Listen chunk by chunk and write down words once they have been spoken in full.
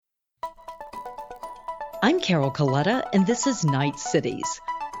Carol Coletta, and this is Night Cities.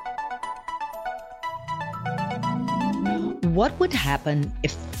 What would happen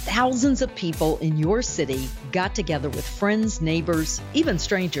if thousands of people in your city got together with friends, neighbors, even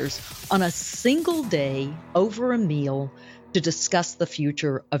strangers on a single day over a meal to discuss the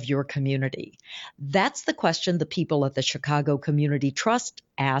future of your community? That's the question the people at the Chicago Community Trust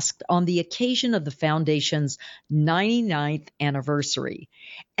asked on the occasion of the foundation's 99th anniversary.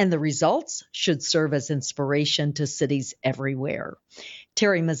 And the results should serve as inspiration to cities everywhere.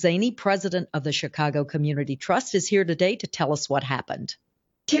 Terry Mazzani, president of the Chicago Community Trust, is here today to tell us what happened.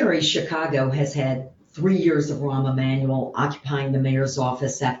 Terry, Chicago has had 3 years of Rahm Emanuel occupying the mayor's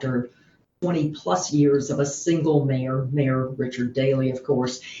office after 20 plus years of a single mayor, Mayor Richard Daley, of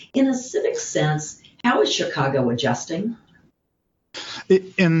course. In a civic sense, how is Chicago adjusting?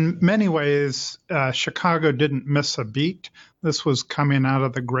 In many ways, Chicago didn't miss a beat. This was coming out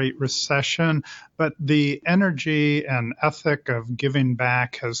of the Great Recession, but the energy and ethic of giving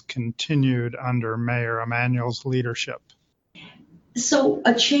back has continued under Mayor Emanuel's leadership. So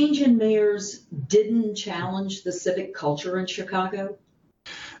a change in mayors didn't challenge the civic culture in Chicago?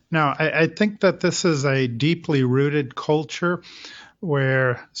 No, I think that this is a deeply rooted culture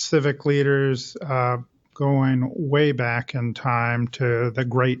where civic leaders going way back in time to the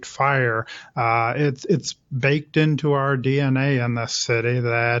Great Fire. It's baked into our DNA in this city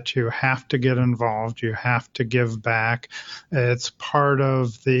that you have to get involved, you have to give back. It's part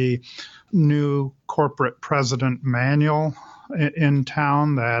of the new corporate president manual in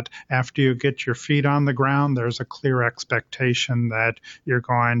town that after you get your feet on the ground, there's a clear expectation that you're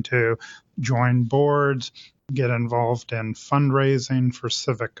going to join boards, get involved in fundraising for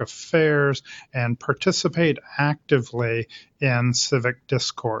civic affairs, and participate actively in civic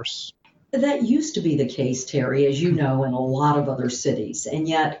discourse. That used to be the case, Terry, as you know, in a lot of other cities, and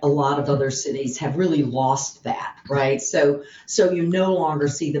yet a lot of other cities have really lost that, right? So you no longer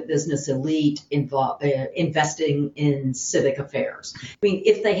see the business elite investing in civic affairs. I mean,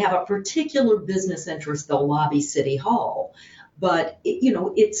 if they have a particular business interest, they'll lobby City Hall, but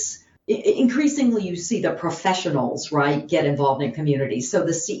it's increasingly you see the professionals, right, get involved in communities. So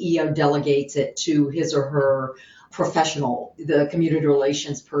the CEO delegates it to his or her professional, the community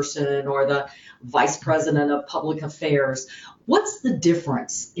relations person or the vice president of public affairs. What's the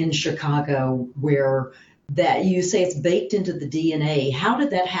difference in Chicago where that you say it's baked into the DNA? How did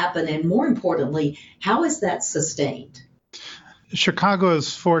that happen? And more importantly, how is that sustained? Chicago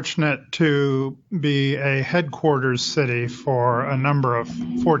is fortunate to be a headquarters city for a number of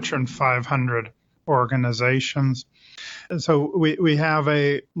Fortune 500 organizations. So we have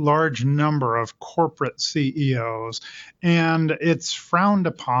a large number of corporate CEOs, and it's frowned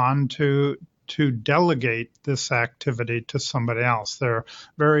upon to delegate this activity to somebody else. There are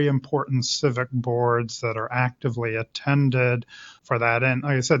very important civic boards that are actively attended for that. And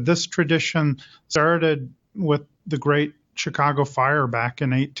like I said, this tradition started with the Great Chicago Fire back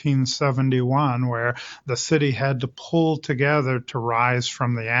in 1871, where the city had to pull together to rise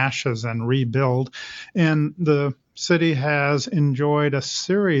from the ashes and rebuild. And the city has enjoyed a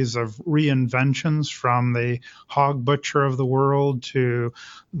series of reinventions, from the hog butcher of the world to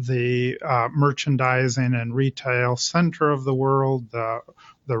the merchandising and retail center of the world, the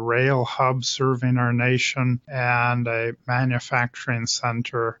rail hub serving our nation, and a manufacturing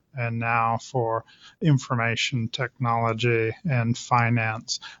center, and now for information technology and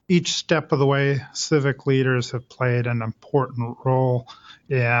finance. Each step of the way, civic leaders have played an important role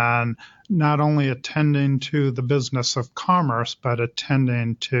in not only attending to the business of commerce, but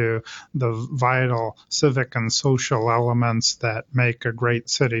attending to the vital civic and social elements that make a great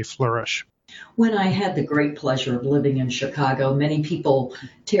city flourish. When I had the great pleasure of living in Chicago, many people,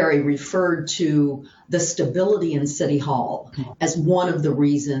 Terry, referred to the stability in City Hall as one of the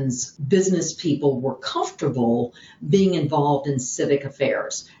reasons business people were comfortable being involved in civic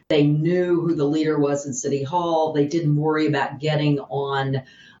affairs. They knew who the leader was in City Hall. They didn't worry about getting on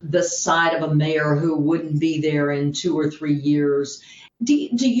the side of a mayor who wouldn't be there in 2 or 3 years. Do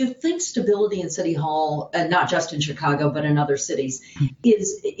you think stability in City Hall, not just in Chicago, but in other cities,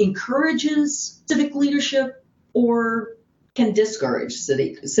 encourages civic leadership or can discourage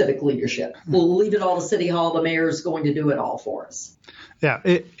civic leadership? We'll leave it all to City Hall. The mayor is going to do it all for us. Yeah,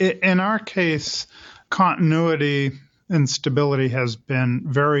 in our case, continuity and stability has been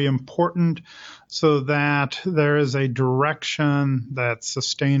very important, so that there is a direction that's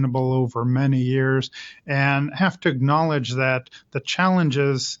sustainable over many years, and have to acknowledge that the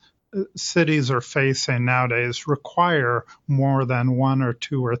challenges cities are facing nowadays require more than 1 or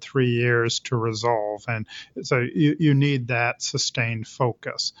 2 or 3 years to resolve. And so you need that sustained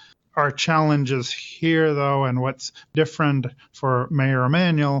focus. Our challenges here, though, and what's different for Mayor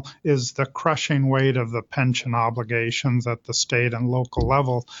Emanuel is the crushing weight of the pension obligations at the state and local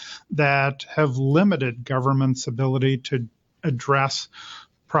level that have limited government's ability to address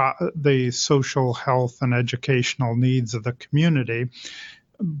the social, health, and educational needs of the community.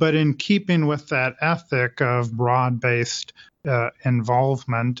 But in keeping with that ethic of broad-based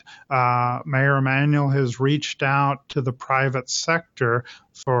involvement, Mayor Emanuel has reached out to the private sector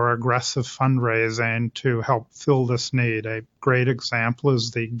for aggressive fundraising to help fill this need. A great example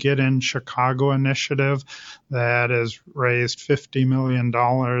is the Get in Chicago initiative that has raised $50 million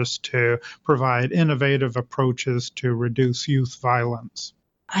to provide innovative approaches to reduce youth violence.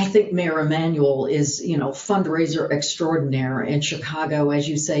 I think Mayor Emanuel is, fundraiser extraordinaire, and Chicago, as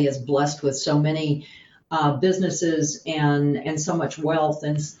you say, is blessed with so many businesses and so much wealth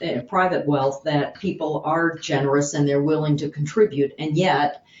and private wealth that people are generous and they're willing to contribute. And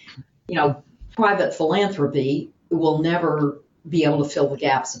yet, private philanthropy will never be able to fill the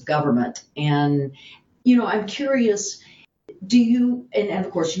gaps of government. And, I'm curious, do you, and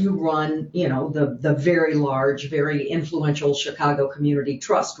of course you run, the very large, very influential Chicago Community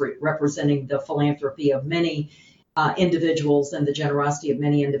Trust representing the philanthropy of many individuals and the generosity of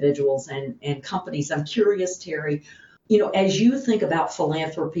many individuals and companies. I'm curious, Terry, as you think about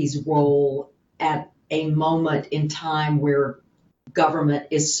philanthropy's role at a moment in time where government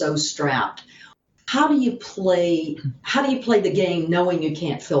is so strapped, how do you play the game knowing you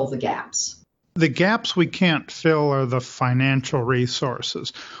can't fill the gaps? The gaps we can't fill are the financial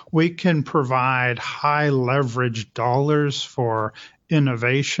resources. We can provide high leverage dollars for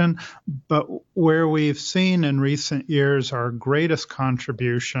innovation, but where we've seen in recent years our greatest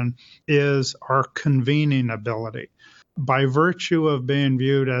contribution is our convening ability. By virtue of being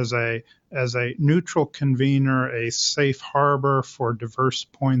viewed as a neutral convener, a safe harbor for diverse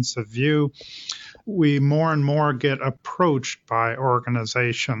points of view, we more and more get approached by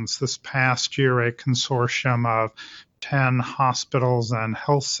organizations. This past year, a consortium of 10 hospitals and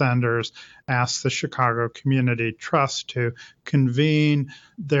health centers asked the Chicago Community Trust to convene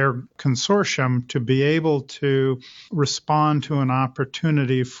their consortium to be able to respond to an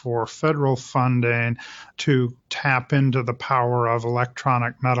opportunity for federal funding to tap into the power of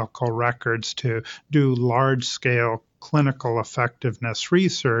electronic medical records to do large-scale clinical effectiveness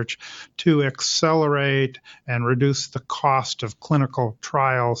research to accelerate and reduce the cost of clinical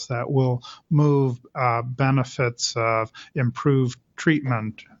trials that will move benefits of improved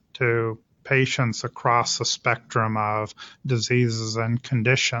treatment to patients across the spectrum of diseases and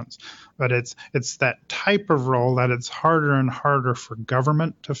conditions. But it's that type of role that it's harder and harder for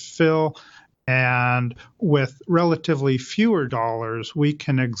government to fill. And with relatively fewer dollars, we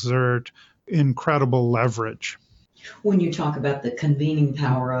can exert incredible leverage. When you talk about the convening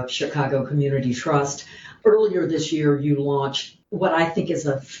power of Chicago Community Trust, earlier this year you launched what I think is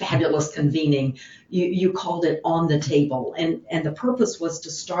a fabulous convening. You called it On the Table, and the purpose was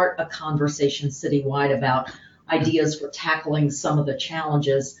to start a conversation citywide about ideas for tackling some of the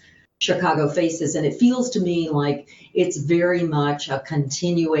challenges Chicago faces. And it feels to me like it's very much a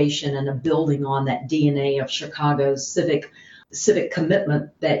continuation and a building on that DNA of Chicago's civic commitment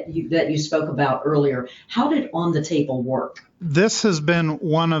that you spoke about earlier. How did On the Table work? This has been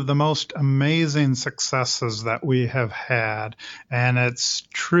one of the most amazing successes that we have had, and it's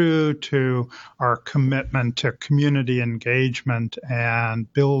true to our commitment to community engagement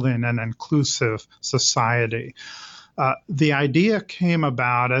and building an inclusive society. The idea came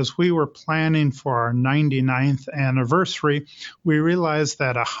about as we were planning for our 99th anniversary. We realized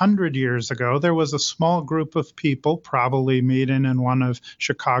that 100 years ago, there was a small group of people, probably meeting in one of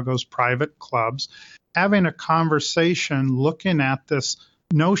Chicago's private clubs, having a conversation looking at this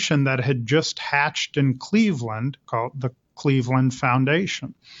notion that had just hatched in Cleveland called the Cleveland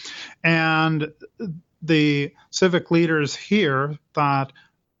Foundation. And the civic leaders here thought,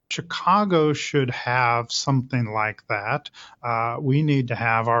 Chicago should have something like that. We need to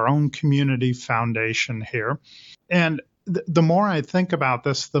have our own community foundation here. And the more I think about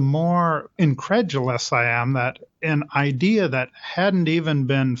this, the more incredulous I am that an idea that hadn't even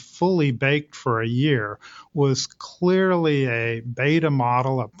been fully baked for a year was clearly a beta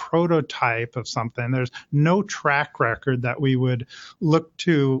model, a prototype of something. There's no track record that we would look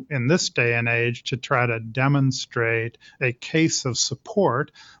to in this day and age to try to demonstrate a case of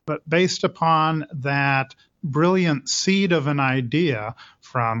support. But based upon that brilliant seed of an idea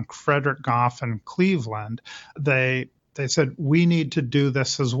from Frederick Goff in Cleveland, they said, we need to do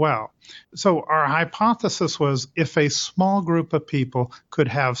this as well. So our hypothesis was if a small group of people could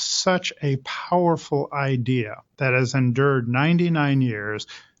have such a powerful idea that has endured 99 years,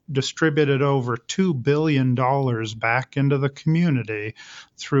 distributed over $2 billion back into the community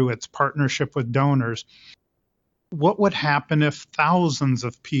through its partnership with donors. What would happen if thousands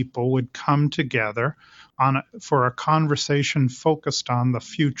of people would come together for a conversation focused on the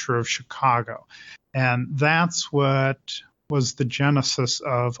future of Chicago? And that's what was the genesis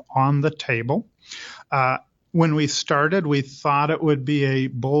of On the Table. When we started, we thought it would be a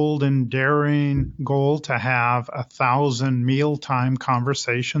bold and daring goal to have 1,000 mealtime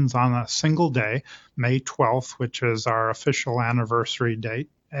conversations on a single day, May 12th, which is our official anniversary date.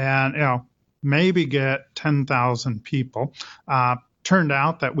 And, maybe get 10,000 people. Turned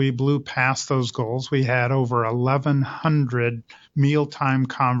out that we blew past those goals. We had over 1,100 mealtime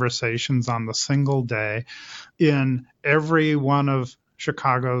conversations on the single day in every one of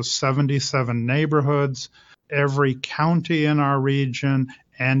Chicago's 77 neighborhoods, every county in our region,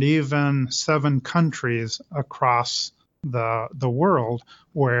 and even 7 countries across the world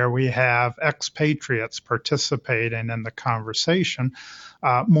where we have expatriates participating in the conversation.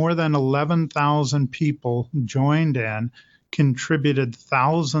 More than 11,000 people joined in, contributed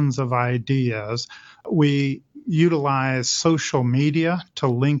thousands of ideas. We utilized social media to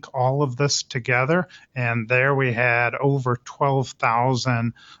link all of this together, and there we had over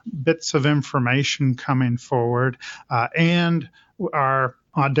 12,000 bits of information coming forward, and our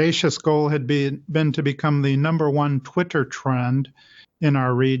audacious goal had been to become the #1 Twitter trend in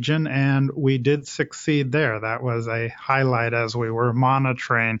our region, and we did succeed there. That was a highlight as we were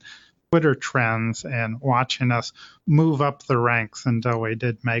monitoring Twitter trends and watching us move up the ranks until we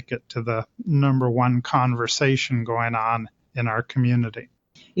did make it to the #1 conversation going on in our community.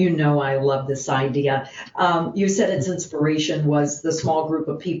 I love this idea. You said its inspiration was the small group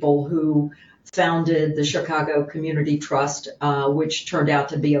of people who founded the Chicago Community Trust, which turned out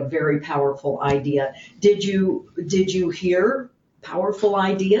to be a very powerful idea. Did you hear powerful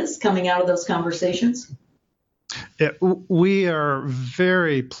ideas coming out of those conversations? We are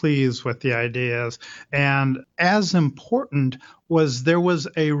very pleased with the ideas, and as important was there was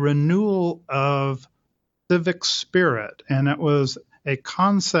a renewal of civic spirit, and it was a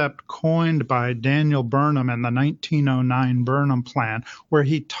concept coined by Daniel Burnham in the 1909 Burnham Plan, where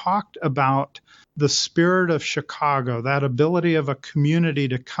he talked about the spirit of Chicago, that ability of a community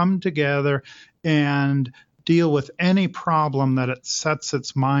to come together and deal with any problem that it sets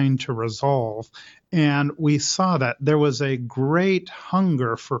its mind to resolve. And we saw that there was a great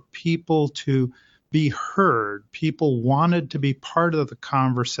hunger for people to be heard. People wanted to be part of the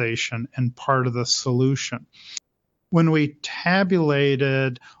conversation and part of the solution. When we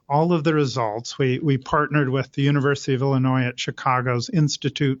tabulated all of the results, we partnered with the University of Illinois at Chicago's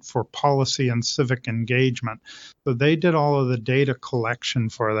Institute for Policy and Civic Engagement. So they did all of the data collection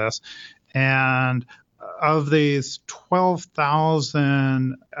for this. And of these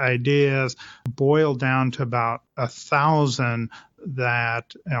 12,000 ideas, boiled down to about 1,000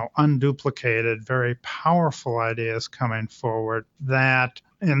 that, unduplicated, very powerful ideas coming forward that,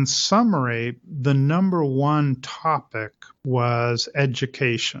 in summary, the #1 topic was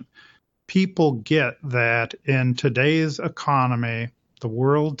education. People get that in today's economy, the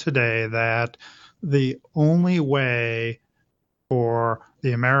world today, that the only way for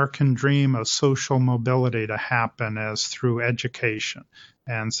the American dream of social mobility to happen is through education.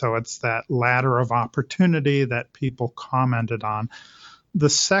 And so it's that ladder of opportunity that people commented on. The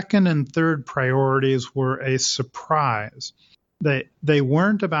second and third priorities were a surprise. They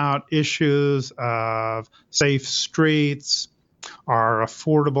weren't about issues of safe streets, or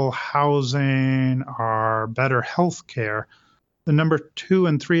affordable housing, or better health care. The number 2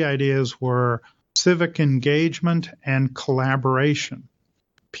 and 3 ideas were civic engagement and collaboration.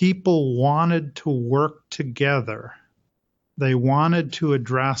 People wanted to work together. They wanted to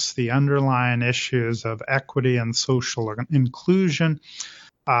address the underlying issues of equity and social inclusion.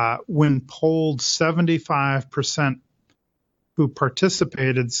 When polled, 75% who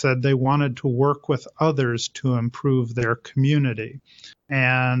participated said they wanted to work with others to improve their community.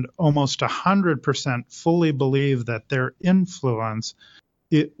 And almost 100% fully believe that their influence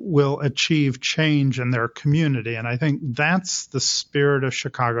will achieve change in their community. And I think that's the spirit of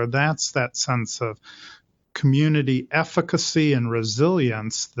Chicago. That's that sense of community efficacy and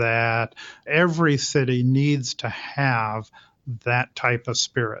resilience that every city needs to have, that type of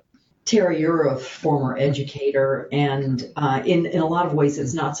spirit. Terry, you're a former educator, and in a lot of ways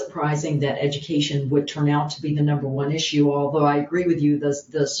it's not surprising that education would turn out to be the #1 issue, although I agree with you,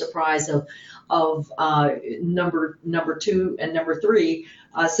 the surprise of number 2 and number 3,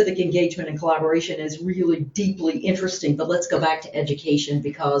 civic engagement and collaboration, is really deeply interesting. But let's go back to education,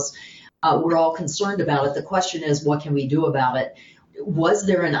 because we're all concerned about it. The question is, what can we do about it? was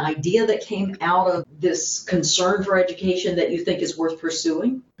there an idea that came out of this concern for education that you think is worth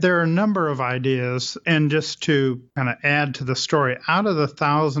pursuing? There are a number of ideas, and just to kind of add to the story, out of the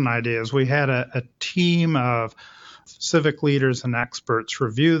 1,000 ideas, we had a team of civic leaders and experts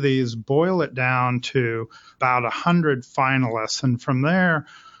review these, boil it down to about 100 finalists, and from there,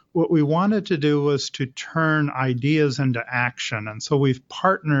 what we wanted to do was to turn ideas into action. And so we've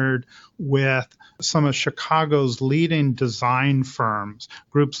partnered with some of Chicago's leading design firms,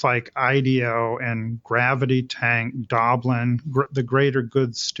 groups like IDEO and Gravity Tank, Doblin, the Greater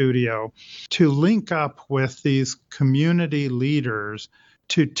Good Studio, to link up with these community leaders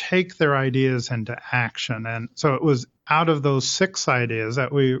to take their ideas into action. And so it was out of those 6 ideas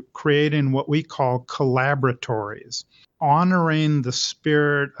that we created what we call collaboratories, honoring the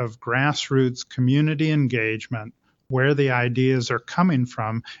spirit of grassroots community engagement, where the ideas are coming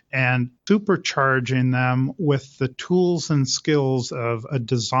from, and supercharging them with the tools and skills of a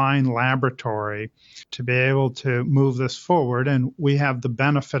design laboratory to be able to move this forward. And we have the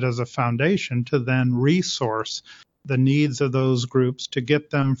benefit as a foundation to then resource the needs of those groups to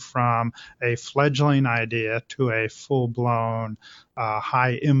get them from a fledgling idea to a full-blown,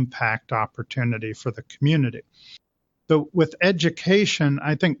 high-impact opportunity for the community. So with education,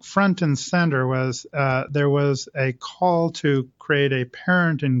 I think front and center was there was a call to create a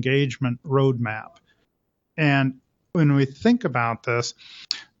parent engagement roadmap. And when we think about this,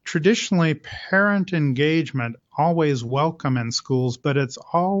 traditionally parent engagement always welcome in schools, but it's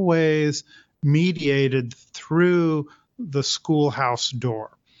always mediated through the schoolhouse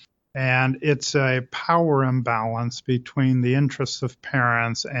door. And it's a power imbalance between the interests of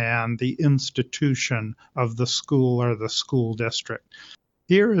parents and the institution of the school or the school district.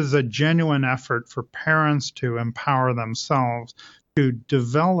 Here is a genuine effort for parents to empower themselves to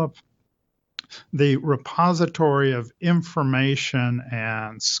develop the repository of information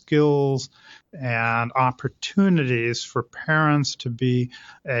and skills and opportunities for parents to be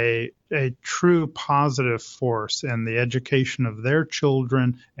a true positive force in the education of their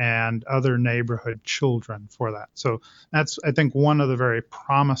children and other neighborhood children for that. So that's, I think, one of the very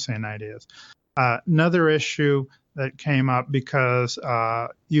promising ideas. Another issue that came up because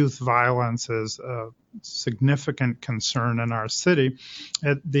youth violence is a significant concern in our city.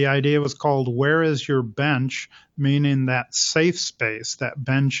 The idea was called Where is Your Bench? Meaning that safe space, that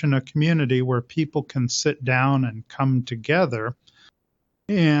bench in a community where people can sit down and come together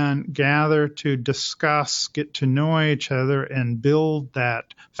and gather to discuss, get to know each other, and build that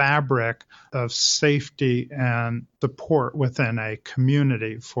fabric of safety and support within a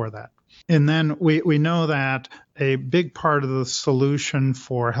community for that. And then we know that a big part of the solution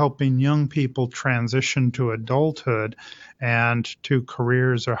for helping young people transition to adulthood and to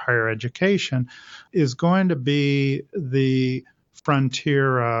careers or higher education is going to be the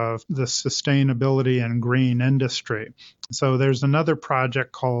frontier of the sustainability and green industry. So there's another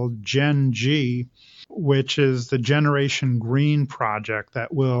project called Gen G, which is the Generation Green project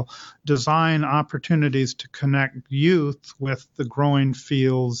that will design opportunities to connect youth with the growing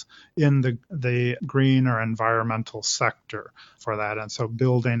fields in the green or environmental sector for that. And so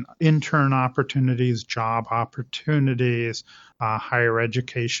building intern opportunities, job opportunities, higher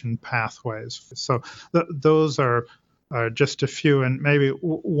education pathways. So those are just a few, and maybe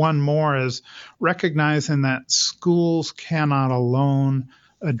one more is recognizing that schools cannot alone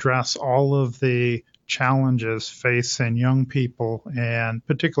address all of the challenges facing young people and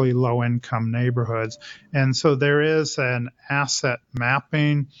particularly low-income neighborhoods. And so there is an asset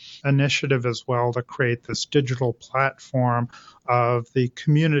mapping initiative as well to create this digital platform of the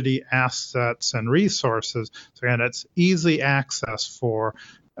community assets and resources. So again, it's easy access for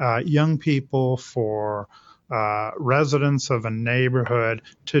young people, for residents of a neighborhood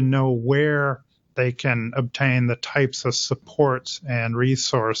to know where they can obtain the types of supports and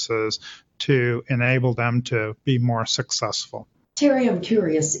resources to enable them to be more successful. Terry, I'm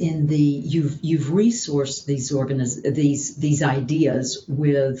curious. You've resourced these ideas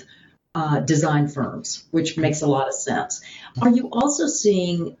with design firms, which makes a lot of sense. Are you also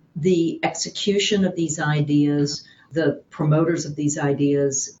seeing the execution of these ideas, the promoters of these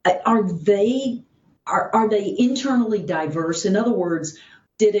ideas? Are they internally diverse? In other words,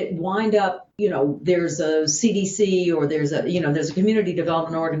 did it wind up, there's a CDC or there's a community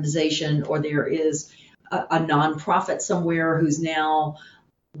development organization or there is a nonprofit somewhere who's now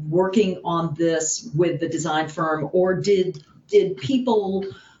working on this with the design firm, or did people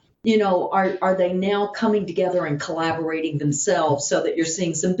Are they now coming together and collaborating themselves so that you're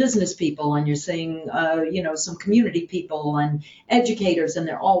seeing some business people and you're seeing, some community people and educators, and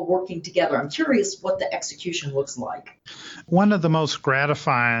they're all working together? I'm curious what the execution looks like. One of the most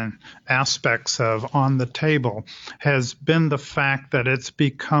gratifying aspects of On the Table has been the fact that it's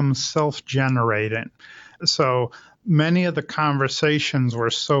become self-generating. So many of the conversations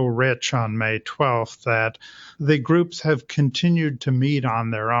were so rich on May 12th that the groups have continued to meet on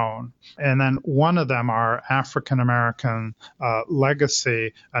their own. And then one of them, our African American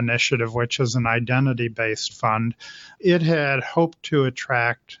Legacy Initiative, which is an identity-based fund, it had hoped to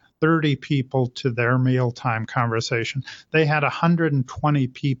attract 30 people to their mealtime conversation. They had 120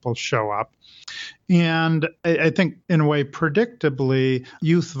 people show up. And I think, in a way, predictably,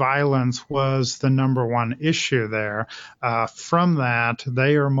 youth violence was the number one issue there. From that,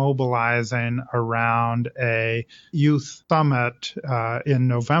 they are mobilizing around a youth summit in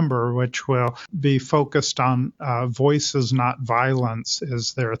November, which will be focused on voices, not violence,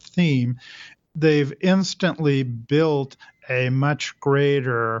 is their theme. They've instantly built a much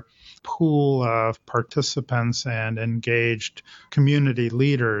greater pool of participants and engaged community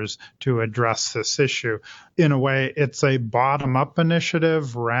leaders to address this issue. In a way, it's a bottom-up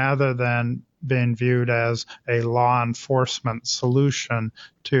initiative rather than being viewed as a law enforcement solution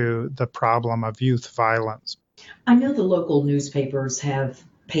to the problem of youth violence. I know the local newspapers have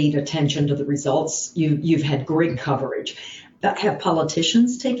paid attention to the results. You've had great coverage. Have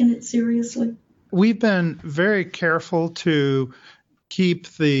politicians taken it seriously? We've been very careful to keep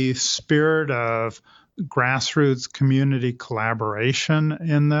the spirit of grassroots community collaboration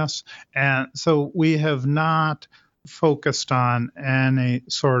in this. And so we have not focused on any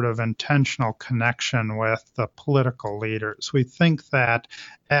sort of intentional connection with the political leaders. We think that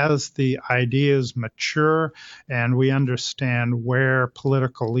as the ideas mature and we understand where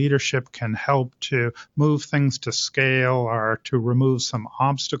political leadership can help to move things to scale or to remove some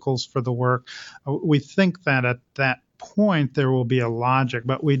obstacles for the work, we think that at that point there will be a logic,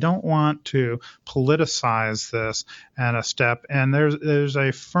 but we don't want to politicize this at a step. And there's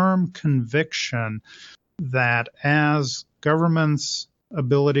a firm conviction that as government's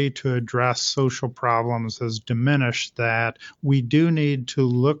ability to address social problems has diminished, that we do need to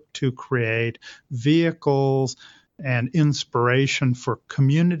look to create vehicles and inspiration for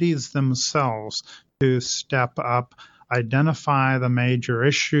communities themselves to step up, identify the major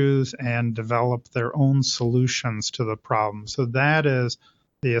issues, and develop their own solutions to the problem. So that is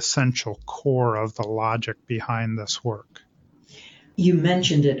the essential core of the logic behind this work. You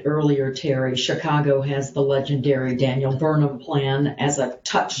mentioned it earlier, Terry. Chicago has the legendary Daniel Burnham Plan as a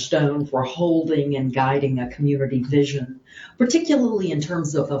touchstone for holding and guiding a community vision, particularly in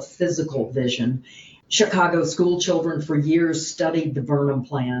terms of a physical vision. Chicago school children for years studied the Burnham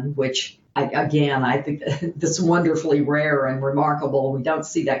Plan, which, I think this is wonderfully rare and remarkable. We don't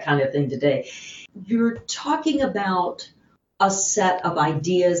see that kind of thing today. You're talking about a set of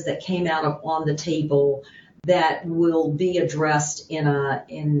ideas that came out of On the Table that will be addressed from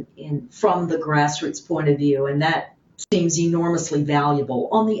the grassroots point of view, and that seems enormously valuable.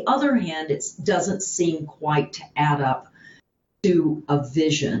 On the other hand, it doesn't seem quite to add up to a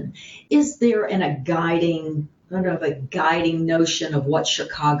vision. Is there a guiding notion of what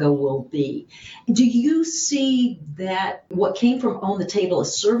Chicago will be? Do you see that what came from On the Table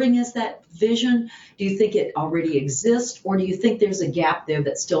is serving as that vision? Do you think it already exists, or do you think there's a gap there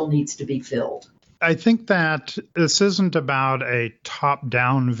that still needs to be filled? I think that this isn't about a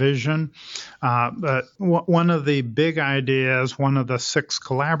top-down vision, but one of the big ideas, one of the 6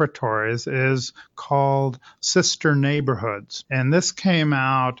 collaboratories, is called Sister Neighborhoods. And this came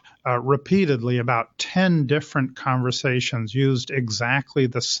out repeatedly, about 10 different conversations used exactly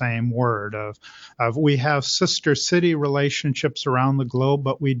the same word of we have sister city relationships around the globe,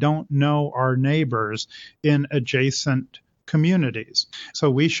 but we don't know our neighbors in adjacent communities. So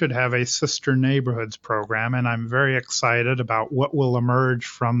we should have a Sister Neighborhoods program, and I'm very excited about what will emerge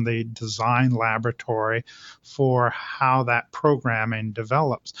from the design laboratory for how that programming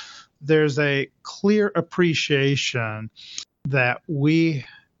develops. There's a clear appreciation that we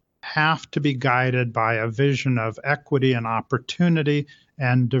have to be guided by a vision of equity and opportunity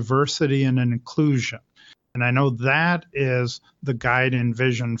and diversity and inclusion. And I know that is the guiding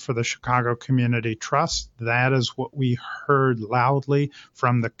vision for the Chicago Community Trust. That is what we heard loudly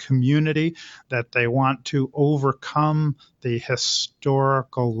from the community, that they want to overcome the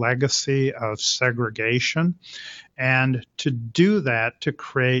historical legacy of segregation. And to do that, to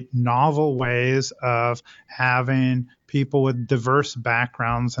create novel ways of having people with diverse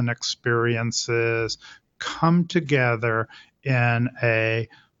backgrounds and experiences come together in a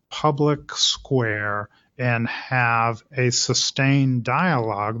public square and have a sustained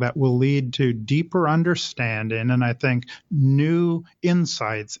dialogue that will lead to deeper understanding and I think new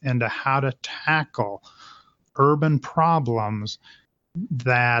insights into how to tackle urban problems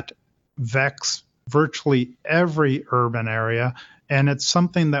that vex virtually every urban area. And it's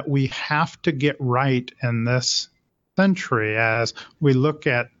something that we have to get right in this century as we look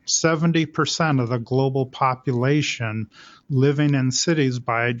at 70% of the global population living in cities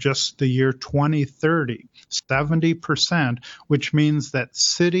by just the year 2030. 70%, which means that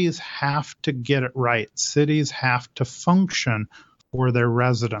cities have to get it right. Cities have to function for their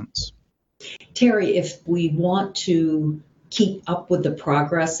residents. Terry, if we want to keep up with the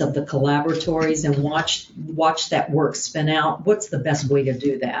progress of the collaboratories and watch that work spin out, what's the best way to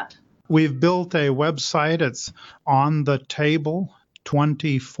do that? We've built a website. It's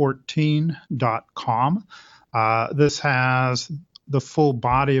onthetable2014.com. This has the full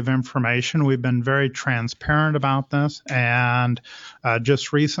body of information. We've been very transparent about this and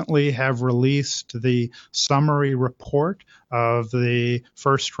just recently have released the summary report of the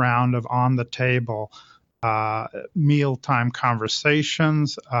first round of On the Table mealtime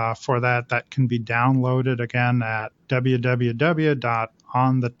conversations. For that can be downloaded again at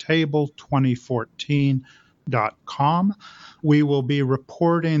www.onthetable2014.com. We will be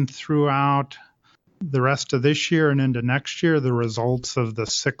reporting throughout the rest of this year and into next year the results of the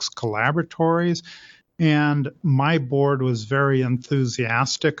 6 collaboratories. And my board was very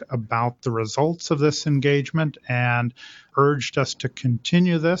enthusiastic about the results of this engagement and urged us to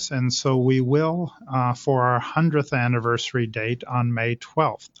continue this. And so we will for our 100th anniversary date on May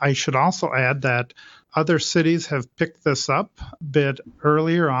 12th. I should also add that other cities have picked this up a bit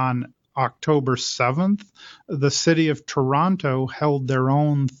earlier. On October 7th, the city of Toronto held their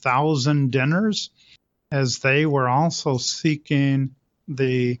own 1,000 dinners as they were also seeking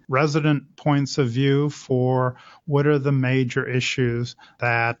the resident points of view for what are the major issues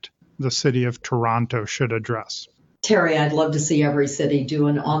that the city of Toronto should address. Terry, I'd love to see every city do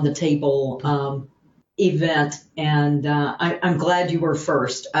an On the Table event, and I'm glad you were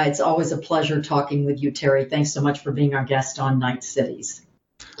first. It's always a pleasure talking with you, Terry. Thanks so much for being our guest on Night Cities.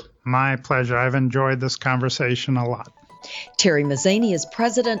 My pleasure. I've enjoyed this conversation a lot. Terry Mazzani is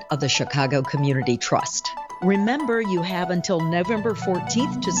president of the Chicago Community Trust. Remember, you have until November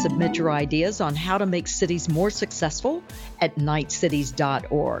 14th to submit your ideas on how to make cities more successful at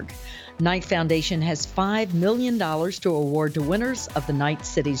nightcities.org. Knight Foundation has $5 million to award to winners of the Night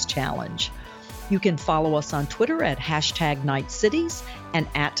Cities Challenge. You can follow us on Twitter at #NightCities and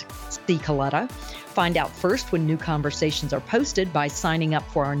at @CColetta. Find out first when new conversations are posted by signing up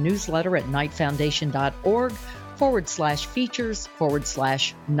for our newsletter at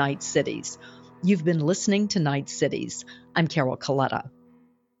nightfoundation.org/features/Night Cities. You've been listening to Night Cities. I'm Carol Coletta.